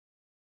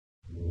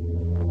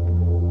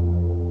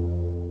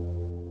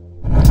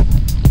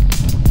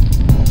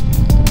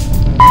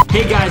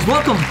Hey guys,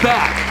 welcome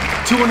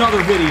back to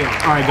another video.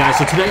 Alright guys,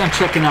 so today I'm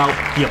checking out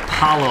the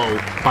Apollo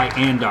by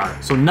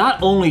Andar. So not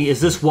only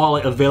is this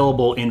wallet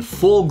available in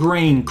full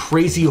grain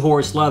crazy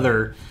horse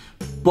leather,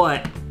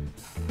 but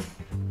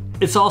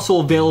it's also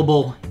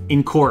available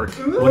in cork.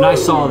 When I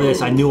saw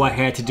this, I knew I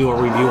had to do a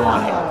review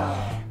on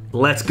it.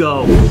 Let's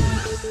go.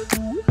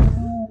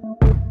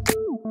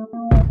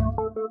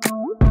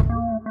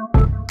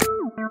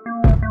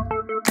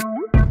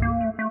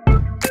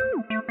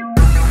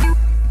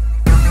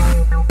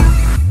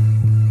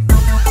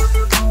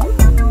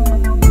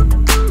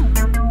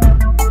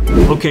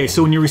 Okay,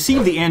 so when you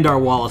receive the Andar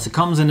wallets, it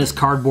comes in this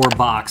cardboard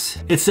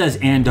box. It says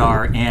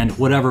Andar and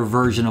whatever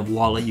version of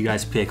wallet you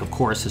guys pick. Of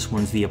course, this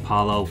one's the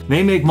Apollo.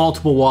 They make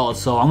multiple wallets,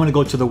 so I'm gonna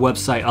go to the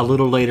website a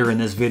little later in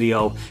this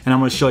video and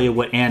I'm gonna show you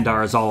what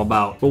Andar is all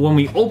about. But when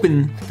we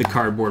open the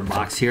cardboard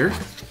box here,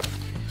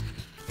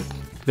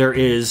 there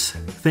is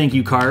thank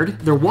you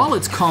card. Their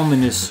wallets come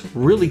in this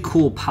really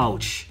cool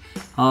pouch.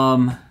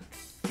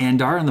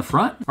 Andar in the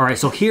front. All right,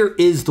 so here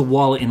is the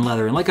wallet in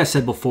leather. And like I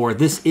said before,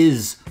 this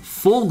is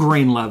full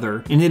grain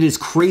leather and it is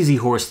crazy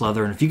horse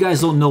leather. And if you guys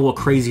don't know what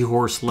crazy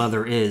horse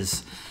leather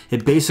is,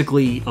 it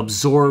basically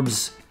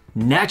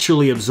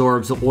naturally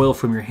absorbs the oil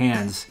from your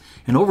hands.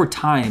 And over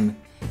time,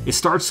 it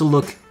starts to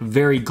look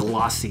very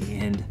glossy.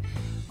 And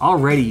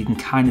already you can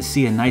kind of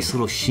see a nice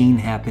little sheen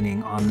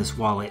happening on this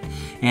wallet.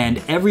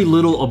 And every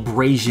little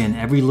abrasion,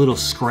 every little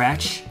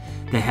scratch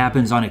that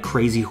happens on a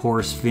crazy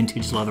horse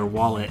vintage leather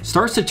wallet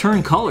starts to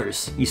turn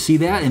colors. You see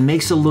that? It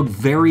makes it look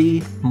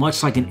very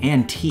much like an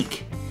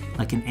antique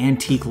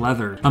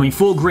leather. I mean,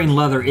 full grain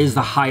leather is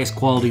the highest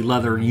quality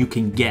leather you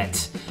can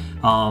get.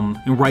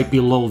 And right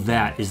below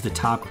that is the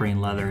top grain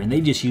leather. And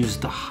they just use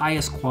the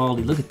highest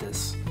quality. Look at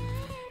this.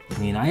 I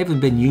mean, I haven't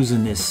been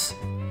using this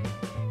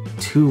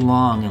too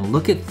long and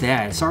look at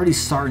that. It's already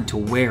starting to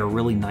wear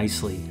really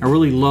nicely. I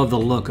really love the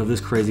look of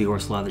this crazy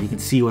horse leather. You can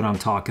see what I'm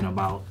talking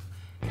about.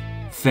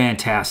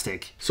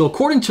 Fantastic. So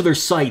according to their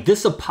site,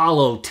 this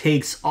Apollo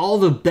takes all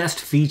the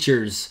best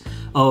features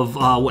of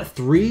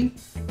three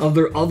of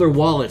their other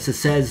wallets. It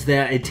says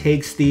that it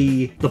takes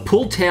the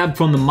pull tab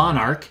from the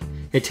Monarch,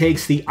 it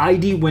takes the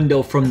ID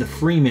window from the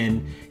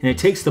Freeman, and it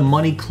takes the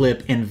money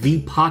clip and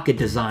V pocket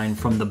design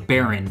from the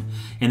Baron,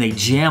 and they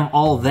jam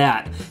all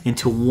that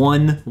into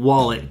one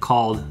wallet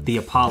called the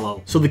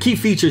Apollo. So the key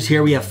features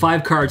here, we have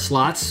 5 card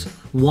slots,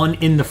 one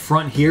in the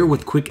front here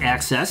with quick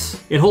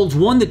access. It holds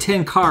 1 to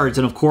 10 cards,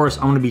 and of course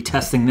I'm going to be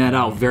testing that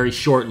out very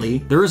shortly.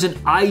 There is an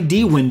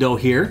ID window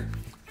here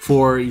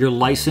for your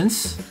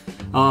license.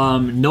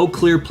 No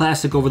clear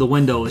plastic over the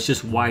window, it's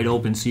just wide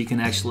open so you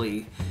can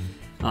actually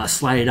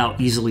slide it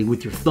out easily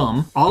with your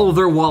thumb. All of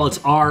their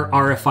wallets are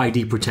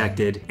RFID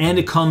protected, and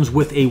it comes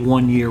with a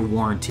 1-year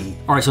warranty.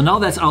 All right, so now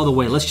that's out of the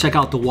way, let's check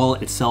out the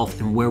wallet itself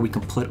and where we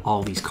can put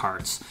all these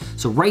cards.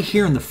 So right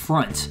here in the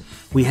front,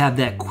 we have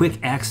that quick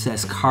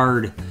access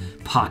card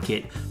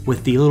pocket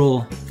with the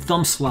little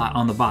thumb slot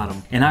on the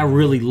bottom. And I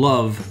really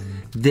love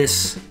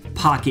this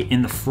pocket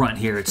in the front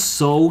here. It's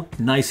so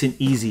nice and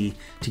easy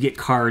to get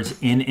cards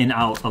in and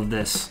out of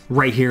this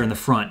right here in the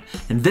front.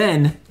 And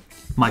then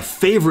my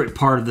favorite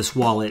part of this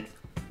wallet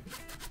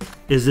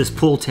is this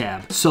pull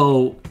tab.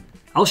 So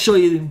I'll show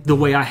you the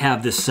way I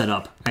have this set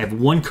up. I have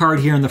 1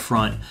 card here in the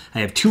front. I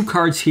have 2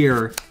 cards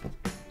here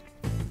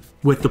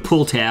with the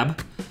pull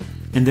tab.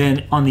 And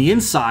then on the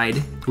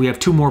inside, we have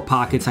 2 more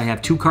pockets. I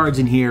have 2 cards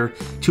in here,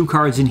 2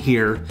 cards in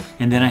here,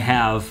 and then I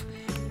have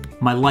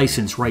my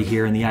license right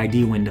here in the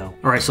ID window.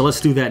 All right, so let's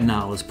do that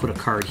now. Let's put a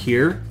card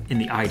here in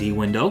the ID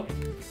window.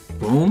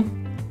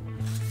 Boom.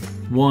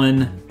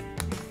 1,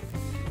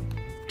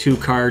 2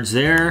 cards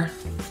there,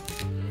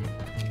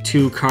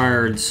 2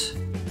 cards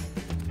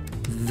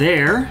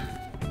there.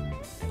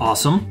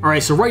 Awesome. All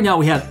right, so right now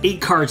we have 8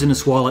 cards in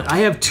this wallet. I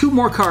have 2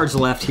 more cards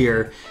left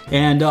here,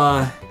 and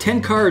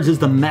 10 cards is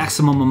the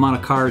maximum amount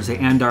of cards that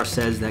Andar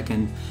says that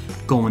can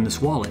go in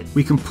this wallet.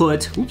 We can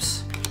put,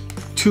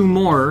 2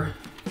 more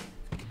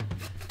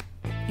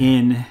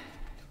in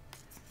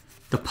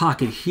the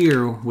pocket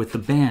here with the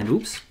band,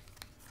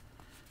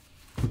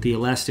 with the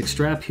elastic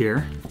strap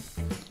here.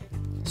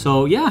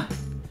 So yeah,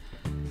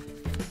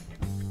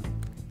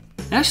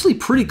 actually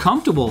pretty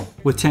comfortable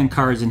with 10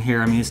 cards in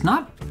here. I mean, it's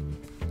not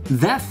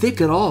that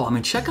thick at all. I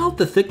mean, check out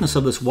the thickness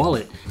of this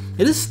wallet.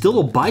 It is still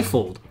a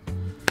bifold.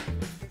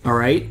 All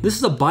right, this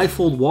is a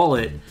bifold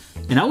wallet,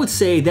 and I would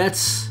say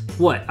that's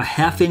what, a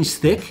 1/2 inch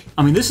thick?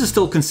 I mean, this is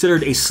still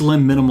considered a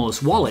slim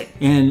minimalist wallet,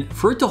 and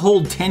for it to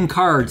hold 10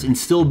 cards and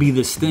still be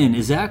this thin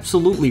is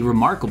absolutely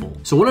remarkable.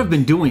 So what I've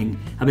been doing,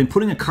 I've been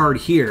putting a card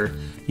here,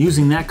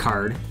 using that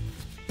card,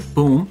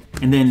 boom,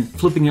 and then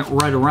flipping it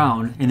right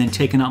around and then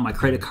taking out my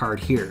credit card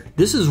here.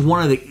 This is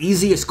one of the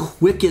easiest,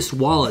 quickest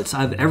wallets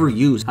I've ever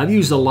used. I've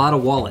used a lot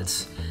of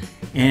wallets,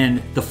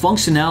 and the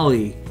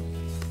functionality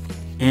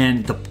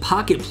and the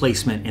pocket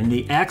placement and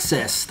the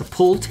access, the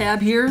pull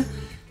tab here,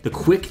 the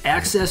quick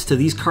access to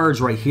these cards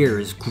right here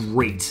is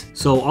great.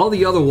 So all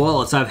the other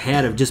wallets I've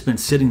had have just been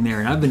sitting there,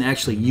 and I've been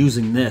actually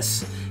using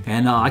this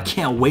And I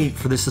can't wait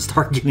for this to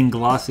start getting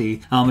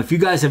glossy. If you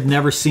guys have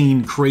never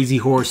seen Crazy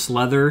Horse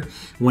leather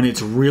when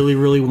it's really,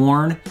 really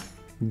worn,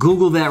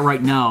 Google that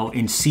right now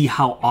and see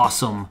how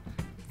awesome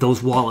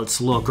those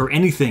wallets look, or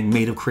anything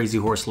made of Crazy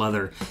Horse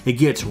leather. It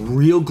gets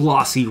real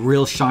glossy,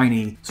 real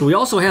shiny. So we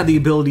also have the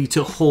ability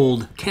to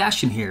hold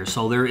cash in here.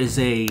 So there is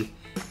a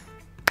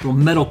little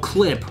metal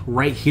clip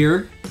right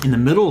here in the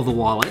middle of the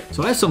wallet.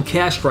 So I have some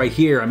cash right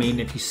here. I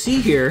mean, if you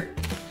see here,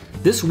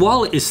 this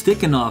wallet is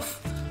thick enough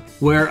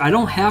where I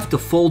don't have to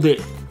fold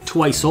it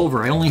twice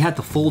over. I only have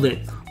to fold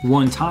it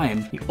one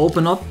time. You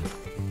open up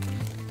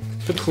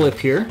the clip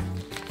here,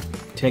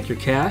 take your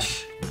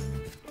cash,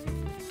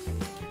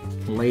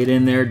 lay it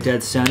in there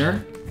dead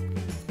center,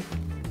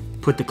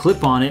 put the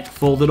clip on it,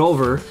 fold it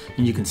over,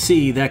 and you can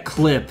see that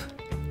clip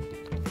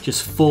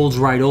just folds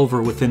right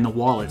over within the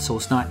wallet, so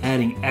it's not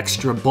adding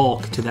extra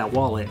bulk to that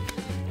wallet.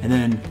 And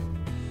then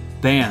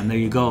bam, there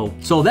you go.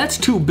 So that's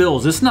 2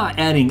 bills. It's not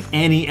adding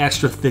any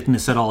extra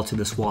thickness at all to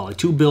this wallet.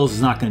 2 bills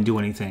is not going to do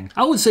anything.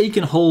 I would say you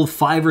can hold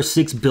 5 or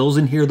 6 bills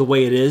in here the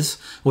way it is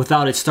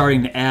without it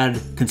starting to add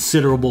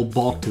considerable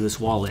bulk to this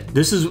wallet.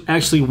 This is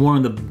actually one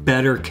of the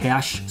better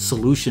cash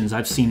solutions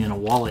I've seen in a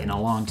wallet in a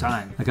long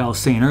time. Like I was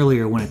saying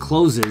earlier, when it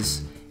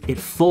closes, it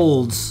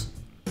folds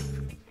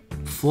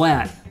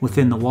flat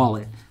within the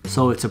wallet.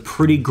 So it's a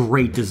pretty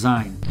great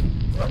design.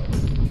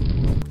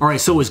 All right,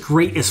 so as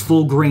great as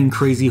full grain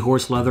Crazy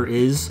Horse leather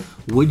is,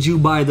 would you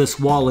buy this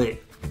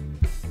wallet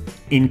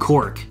in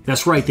cork?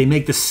 That's right, they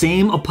make the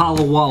same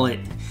Apollo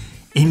wallet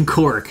in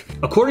cork.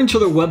 According to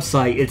their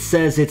website, it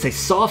says it's a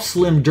soft,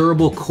 slim,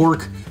 durable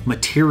cork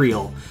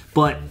material,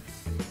 but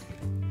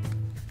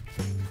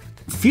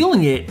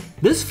feeling it,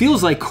 this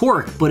feels like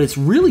cork, but it's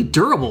really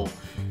durable.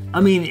 I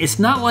mean, it's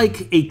not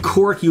like a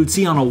cork you would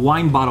see on a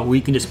wine bottle where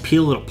you can just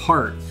peel it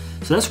apart.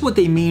 So that's what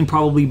they mean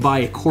probably by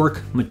a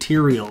cork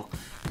material.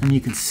 And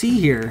you can see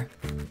here,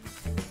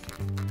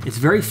 it's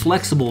very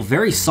flexible,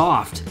 very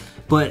soft,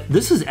 but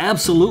this is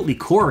absolutely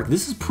cork.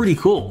 This is pretty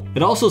cool.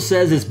 It also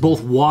says it's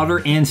both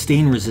water and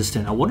stain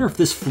resistant. I wonder if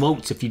this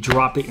floats if you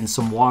drop it in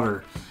some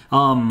water.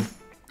 I'm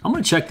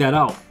gonna check that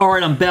out. All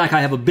right, I'm back. I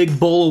have a big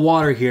bowl of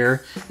water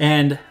here,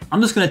 and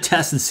I'm just gonna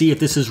test and see if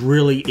this is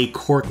really a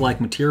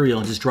cork-like material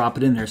and just drop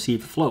it in there, see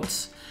if it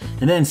floats.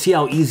 And then see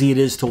how easy it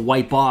is to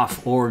wipe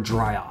off or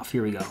dry off.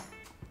 Here we go.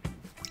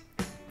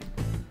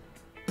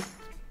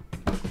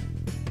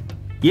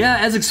 Yeah,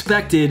 as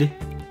expected,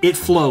 it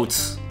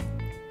floats.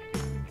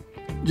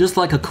 Just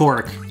like a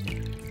cork.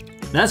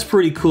 That's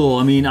pretty cool.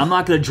 I mean, I'm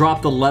not gonna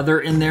drop the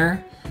leather in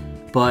there,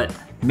 but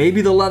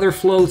maybe the leather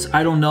floats,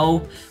 I don't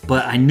know.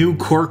 But I knew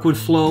cork would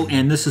float,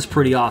 and this is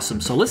pretty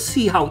awesome. So let's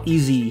see how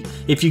easy,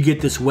 if you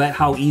get this wet,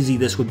 how easy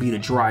this would be to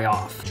dry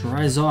off.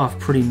 Dries off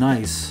pretty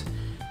nice.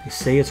 They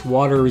say it's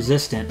water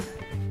resistant.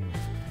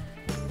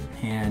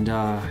 And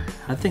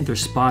I think they're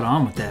spot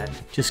on with that.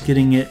 Just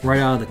getting it right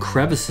out of the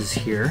crevices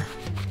here.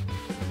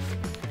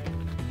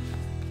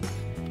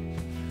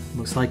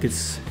 Looks like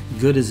it's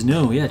good as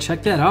new. Yeah,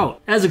 check that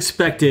out. As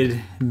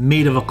expected,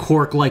 made of a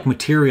cork-like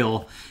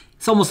material.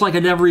 It's almost like I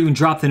never even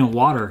dropped it in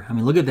water. I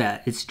mean, look at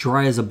that. It's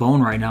dry as a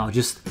bone right now.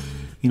 Just,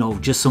 you know,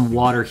 just some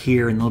water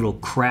here and little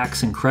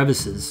cracks and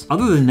crevices.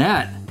 Other than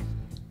that,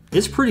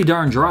 it's pretty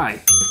darn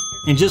dry.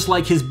 And just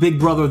like his big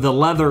brother, the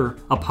Leather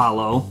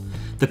Apollo,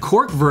 the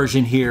cork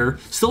version here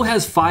still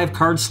has 5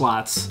 card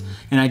slots,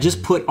 and I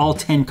just put all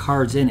 10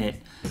 cards in it.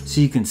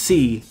 So you can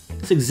see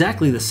it's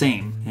exactly the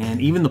same,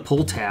 and even the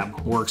pull tab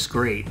works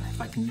great.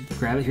 If I can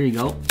grab it, here you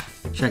go.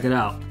 Check it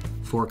out.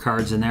 4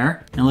 cards in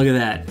there. And look at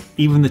that.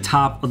 Even the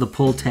top of the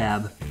pull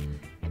tab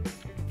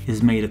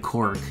is made of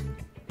cork.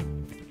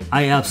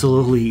 I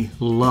absolutely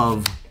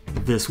love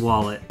this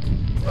wallet.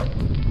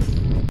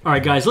 All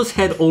right, guys, let's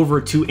head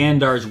over to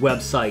Andar's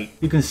website.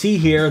 You can see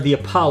here the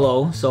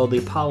Apollo. So the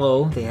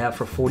Apollo they have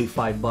for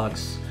 45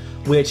 bucks.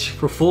 Which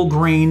for full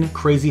grain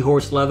Crazy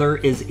Horse leather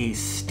is a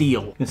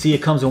steal. You can see it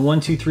comes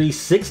in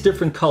 6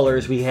 different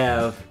colors. We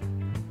have,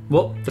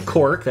 well, the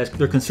cork,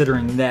 they're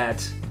considering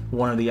that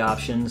one of the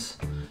options.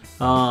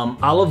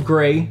 Olive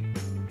gray,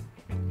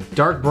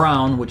 dark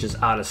brown, which is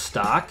out of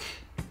stock,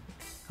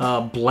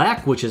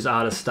 black, which is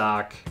out of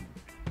stock,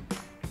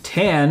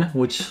 tan,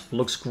 which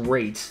looks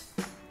great,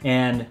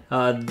 and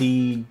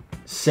the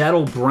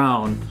saddle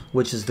brown,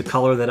 which is the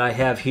color that I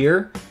have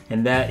here,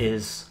 and that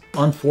is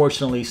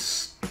unfortunately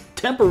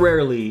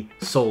temporarily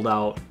sold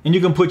out. And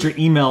you can put your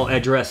email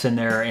address in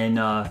there,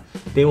 and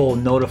they will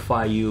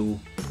notify you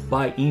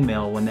by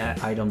email when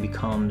that item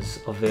becomes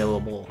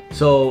available.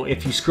 So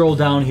if you scroll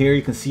down here,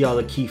 you can see all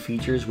the key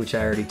features, which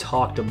I already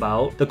talked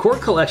about. The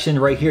cork collection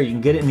right here, you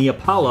can get it in the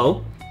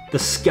Apollo, the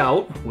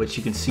Scout, which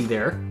you can see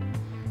there,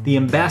 the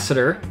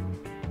Ambassador,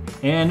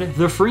 and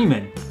the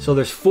Freeman. So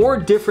there's 4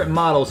 different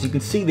models. You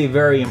can see they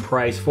vary in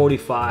price,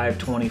 45,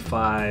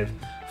 25,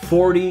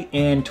 40,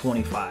 and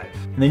 25.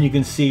 And then you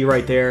can see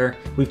right there,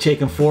 we've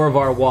taken 4 of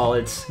our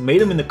wallets, made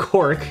them in the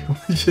cork,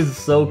 which is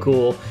so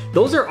cool.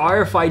 Those are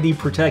RFID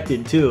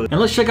protected too. And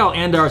let's check out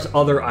Andar's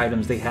other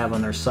items they have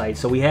on their site.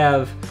 So we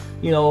have,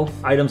 you know,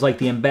 items like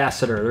the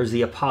Ambassador, there's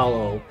the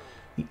Apollo,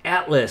 the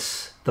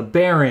Atlas, the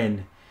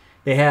Baron.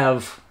 They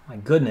have, my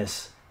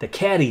goodness, the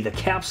Caddy, the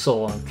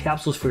capsule,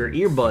 capsules for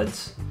your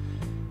earbuds.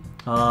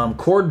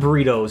 Cord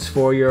burritos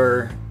for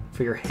your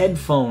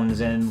headphones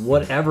and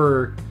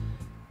whatever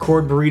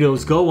cord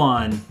burritos go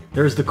on.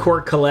 There's the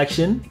cork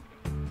collection.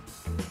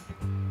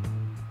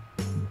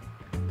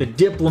 The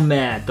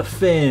Diplomat, the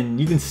Fin,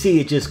 you can see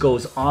it just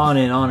goes on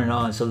and on and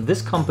on. So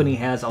this company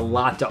has a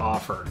lot to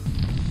offer.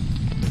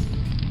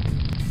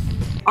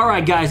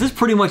 Alright guys, that's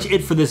pretty much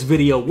it for this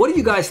video. What do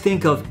you guys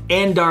think of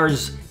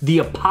Andar's The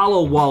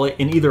Apollo wallet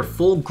in either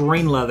full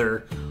grain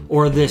leather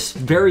or this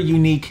very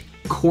unique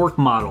cork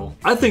model?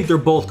 I think they're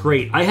both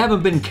great. I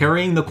haven't been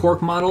carrying the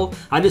cork model.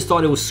 I just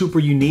thought it was super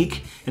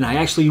unique, and I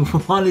actually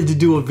wanted to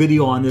do a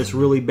video on this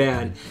really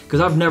bad because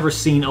I've never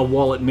seen a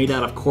wallet made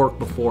out of cork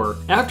before.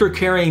 After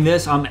carrying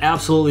this, I'm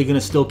absolutely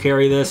gonna still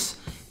carry this.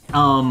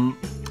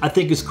 I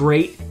think it's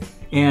great,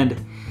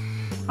 and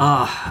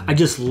I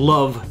just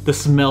love the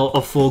smell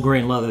of full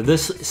grain leather.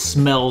 This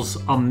smells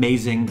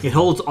amazing. It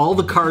holds all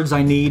the cards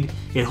I need.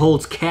 It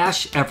holds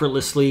cash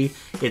effortlessly.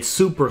 It's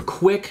super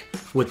quick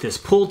with this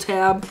pull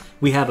tab.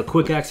 We have a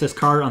quick access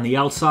card on the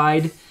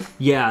outside.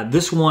 Yeah,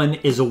 this one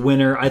is a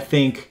winner. I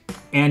think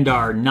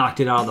Andar knocked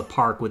it out of the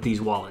park with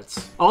these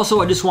wallets. Also,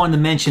 I just wanted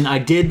to mention I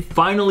did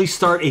finally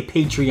start a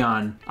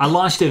Patreon. I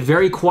launched it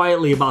very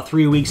quietly about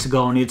 3 weeks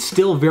ago, and it's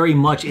still very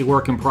much a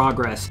work in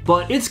progress.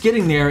 But it's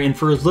getting there, and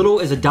for as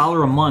little as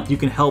 $1 a month, you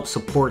can help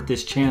support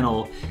this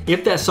channel.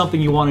 If that's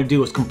something you want to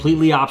do, it's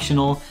completely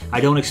optional.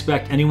 I don't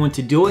expect anyone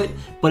to do it,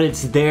 but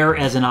it's there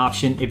as an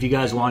option if you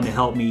guys want to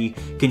help me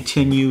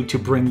continue to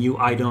bring you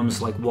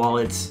items like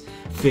wallets,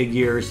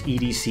 figures,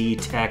 EDC,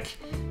 tech.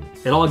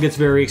 It all gets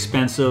very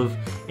expensive,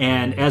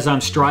 and as I'm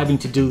striving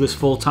to do this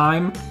full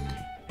time,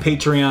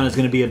 Patreon is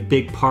going to be a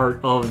big part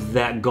of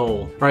that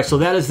goal. All right, so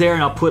that is there,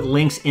 and I'll put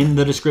links in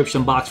the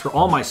description box for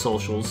all my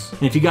socials.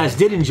 And if you guys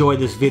did enjoy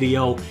this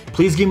video,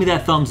 please give me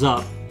that thumbs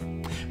up.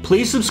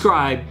 Please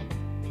subscribe,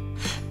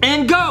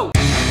 and go!